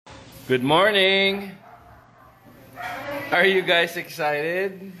Good morning! Are you guys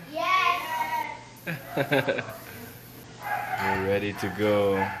excited? Yes! We're ready to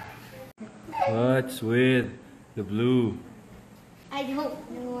go. What's with the blue? I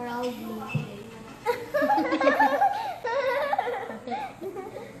don't know where I'll be.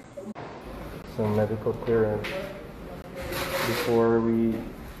 Some medical clearance before we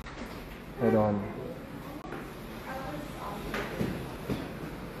head on.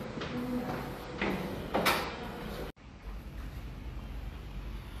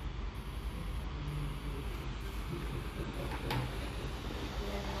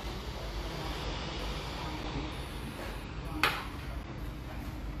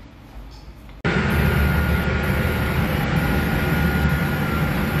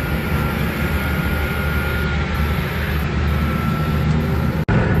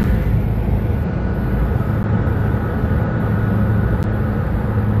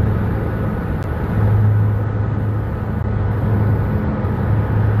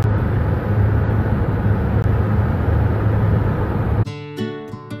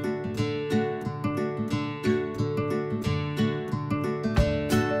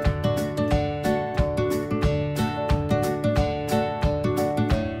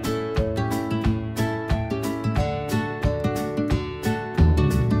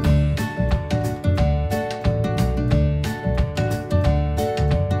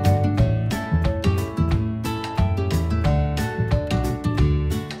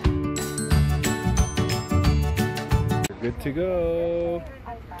 Good to go.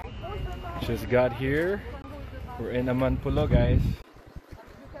 Just got here. We're in Amanpulo, guys.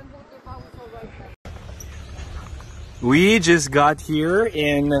 We just got here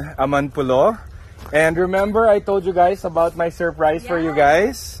in Amanpulo. And remember I told you guys about my surprise for you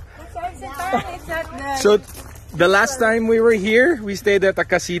guys? So the last time we were here, we stayed at a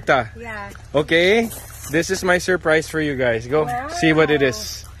casita. Yeah. Okay? This is my surprise for you guys. Go see what it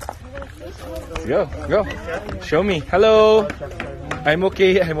is. Go, go. Show me. Hello. I'm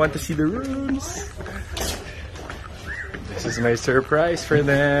okay. I want to see the rooms. This is my surprise for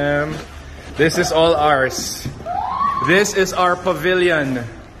them. This is all ours. This is our pavilion.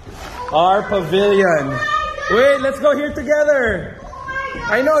 Our pavilion. Wait, let's go here together.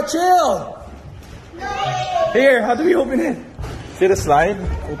 I know, chill. Here, how do we open it? See the slide?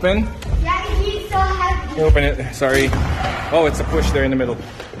 Open? Open it. Sorry. Oh, it's a push there in the middle.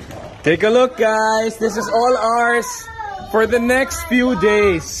 Take a look, guys. This is all ours for the next few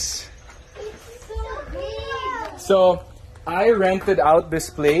days. So, I rented out this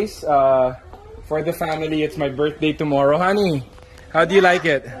place for the family. It's my birthday tomorrow. Honey, how do you like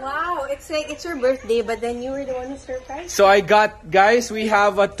it? Wow, it's like it's your birthday, but then you were the one who surprised. So I got, guys, we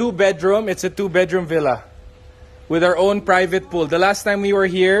have a 2-bedroom. It's a 2-bedroom villa with our own private pool. The last time we were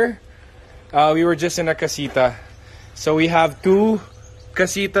here, we were just in a casita. So we have 2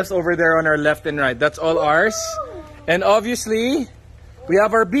 casitas over there on our left and right. That's all ours. And obviously, we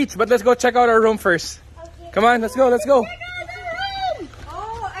have our beach. But let's go check out our room first. Okay. Come on, let's go, let's go.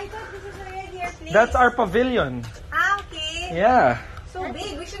 Oh, I thought this was already your place. That's our pavilion. Ah, okay. Yeah. So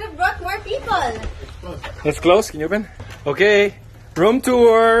big. We should have brought more people. It's close. Can you open? Okay. Room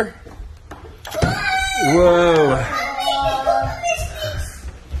tour. Whoa.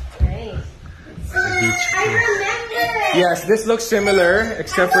 Nice. Beach. I remember. Yes, this looks similar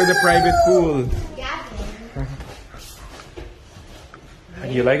except for the private pool.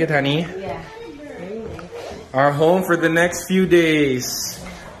 You like it, honey? Yeah. Our home for the next few days.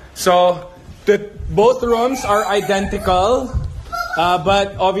 So, both rooms are identical,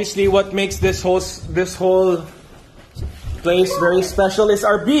 but obviously, what makes this whole place very special is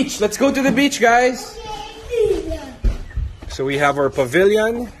our beach. Let's go to the beach, guys. So we have our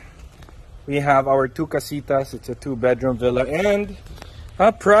pavilion. We have our 2 casitas. It's a 2-bedroom villa and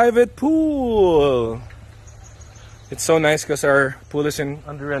a private pool. It's so nice because our pool is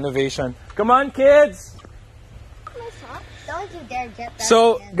under renovation. Come on, kids! Don't you dare get that.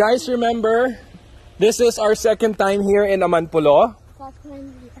 So, guys, remember, this is our 2nd time here in Amanpulo.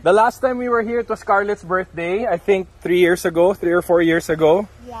 The last time we were here, it was Scarlett's birthday. I think 3 or 4 years ago.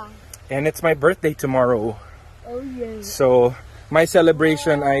 Yeah. And it's my birthday tomorrow. Oh, yeah. So, my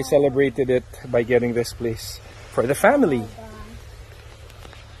celebration, I celebrated it by getting this place for the family.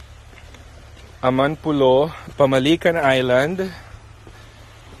 Amanpulo, Pamalican Island.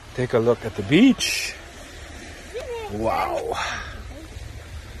 Take a look at the beach. Wow.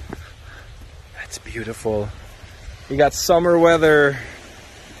 That's beautiful. We got summer weather.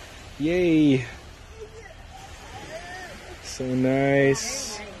 Yay. So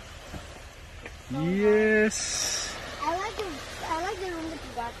nice. Yes. I like the room that you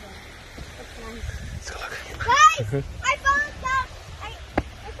got there. Guys, I found that. I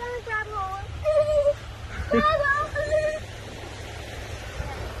found a crab hole.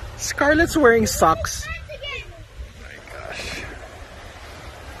 Scarlett's wearing socks. Once again.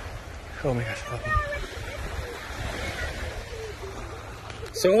 Oh my gosh. Oh my gosh.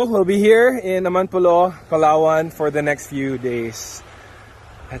 So we'll be here in Amanpulo, Palawan for the next few days.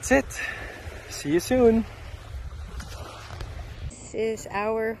 That's it. See you soon. This is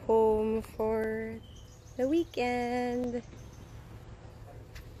our home for the weekend.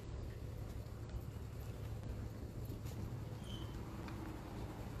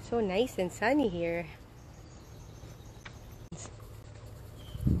 So nice and sunny here.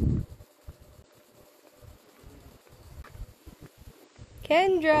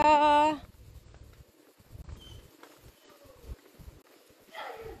 Kendra!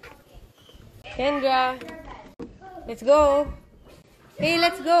 Kendra! Let's go! Hey,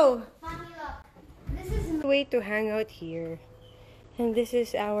 let's go! This is Way to hang out here. And this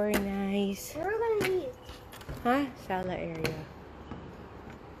is our nice, where we're gonna eat. sala area.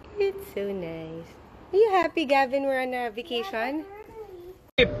 It's so nice. Are you happy, Gavin, we're on a vacation?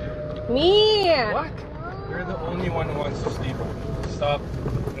 Me! What? You're the only one who wants to sleep. Stop,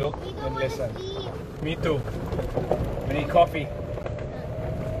 look, and listen. Me too. We need coffee.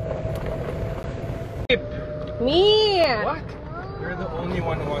 Me! What? You're the only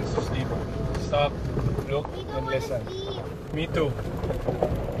one who wants to sleep. Stop, look, and listen. Me too.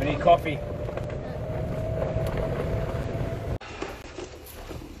 We need coffee.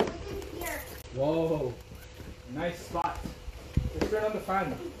 Whoa, nice spot. Let's turn on the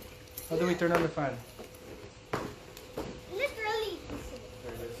fan. How do we turn on the fan? Literally.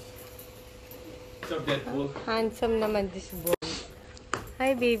 There it is. What's up, Deadpool? Handsome naman this boy.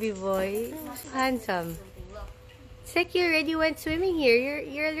 Hi, baby boy. Handsome. It's like you already went swimming here.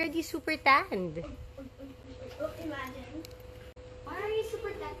 You're already super tanned. Imagine. Why are you so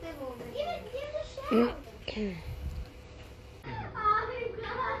protective over here? Give the shell. Oh my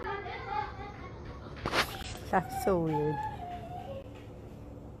god. That's so weird.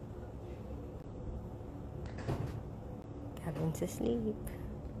 Gavin's asleep.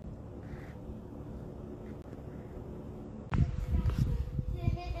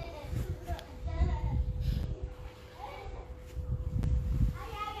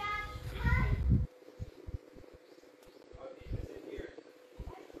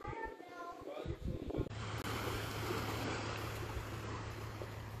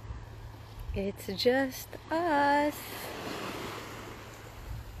 It's just us.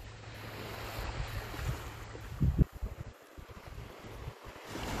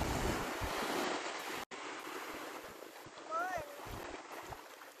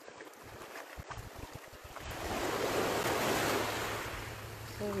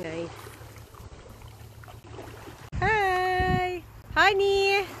 So nice. Hi!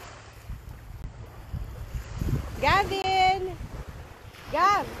 Honey! Gavin!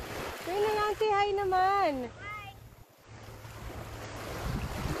 Gav! Turn around, say hi naman.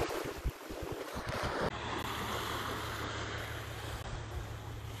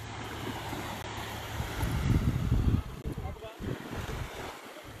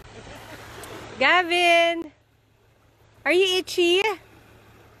 Gavin! Are you itchy?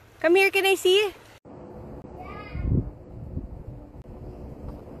 Come here, can I see?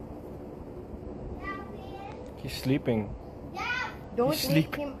 He's sleeping. Don't He's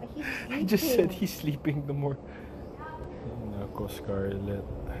make sleeping. him. He's sleeping. I just said he's sleeping the more. Nako, Scarlett.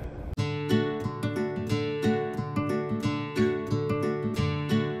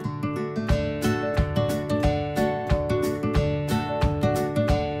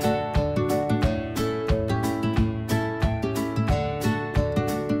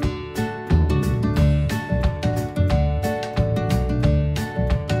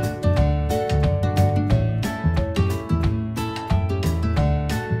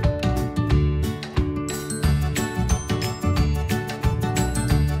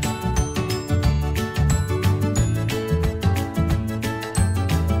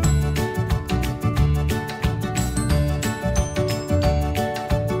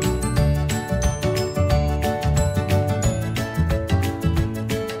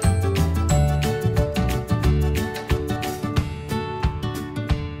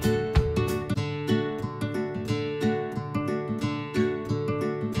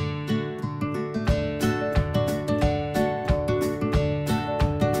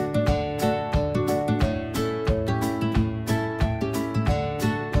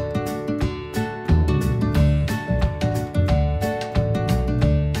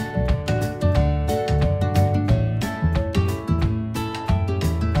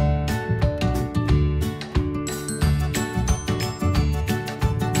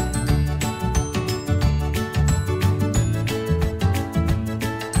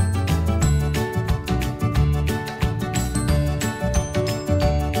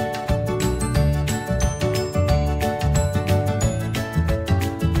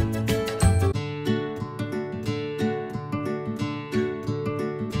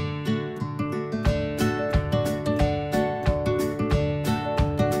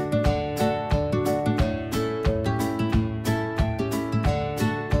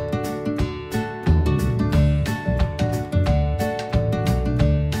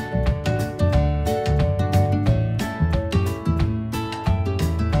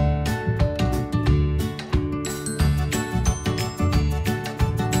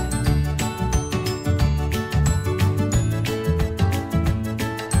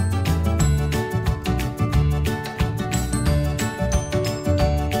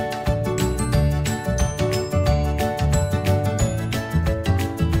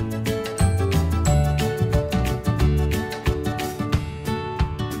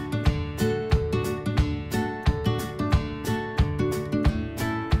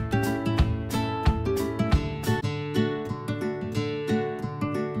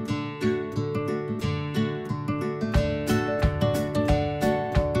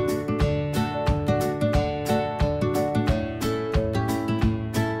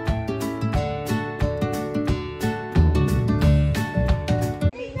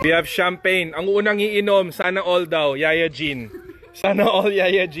 We have champagne. Ang unang iinom, sana all daw, Yaya Jean. Sana all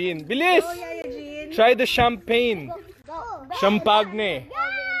Yaya Jean. Bilis! Oh, Yaya Jean. Try the champagne. Champagne.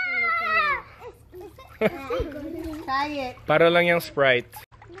 Try it. Para lang yung Sprite.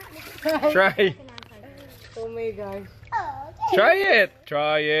 Try. Oh my gosh. Try it.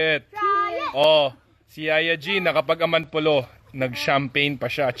 Try it. Oh, si Yaya Jean nakapag-Amanpulo. Nag-champagne pa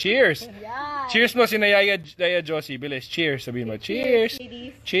siya. Cheers! Cheers mo si Yaya Josie. Bilis. Cheers. Sabihin mo. Cheers.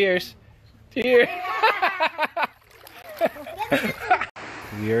 Cheers. Cheers.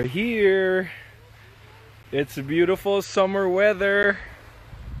 We are here. It's beautiful summer weather.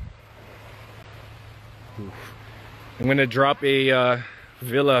 I'm gonna drop a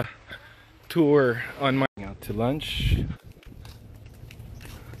villa tour on my out to lunch.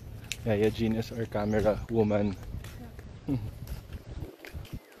 Yaya Jean is our camera woman.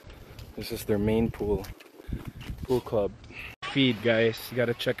 This is their main pool club. Feed, guys. You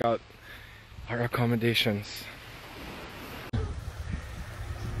gotta check out our accommodations.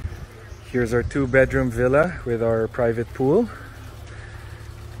 Here's our 2-bedroom villa with our private pool.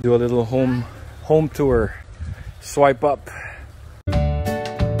 Do a little home tour. Swipe up.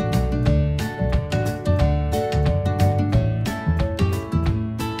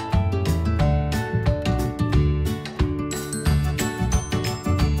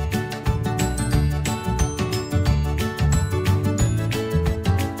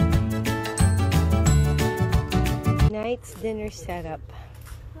 Night's dinner setup.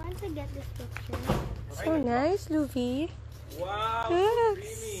 I want to get this picture. So nice, Luffy. Wow! Look,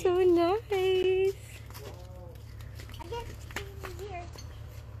 so nice. I get here.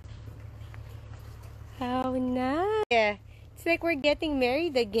 How nice. Yeah, it's like we're getting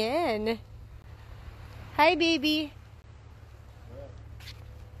married again. Hi, baby.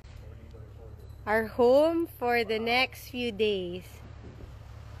 Our home for the next few days.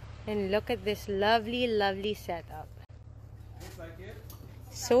 And look at this lovely, lovely setup.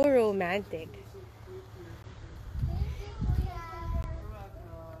 So romantic.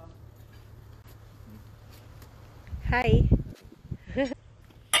 Hi.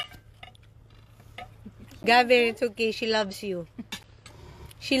 Gavin, it's okay. She loves you.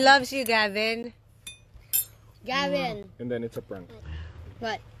 She loves you, Gavin. Gavin. And then it's a prank.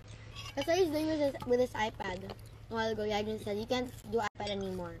 What? That's what he's doing with his iPad. A while ago, Gavin said you can't do iPad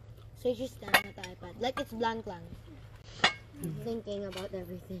anymore. So he's just staring at the iPad. Like it's blank lang. Thinking about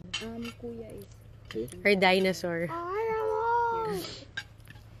everything. Kuya is... Her dinosaur. Oh,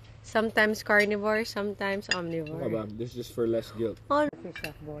 Sometimes carnivore, sometimes omnivore. This is just for less guilt. Oh,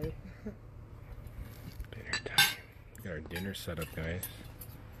 chef boy. Dinner time. We got our dinner set up, guys.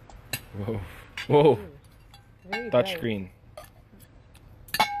 Whoa. Whoa. Touchscreen.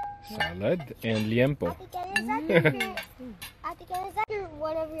 Salad and liempo. Ate, is that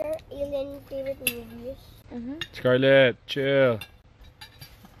one of your alien favorite movies? Scarlett, chill.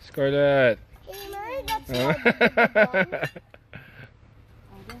 Scarlett. Kramer, that's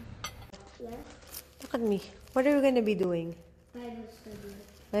Look at me. What are we gonna be doing? Bible study.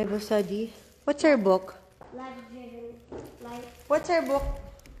 Bible study? What's our book? Life-driven life. What's our book?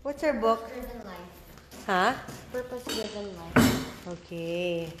 What's our book? Purpose-driven life. Huh? Purpose-driven life.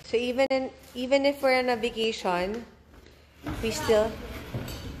 Okay. So even if we're on a vacation, we still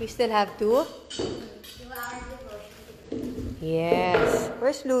have to. Yes.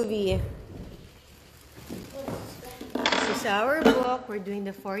 Where's Louie? This is our book. We're doing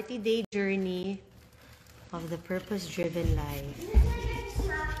the 40-day journey of the purpose-driven life.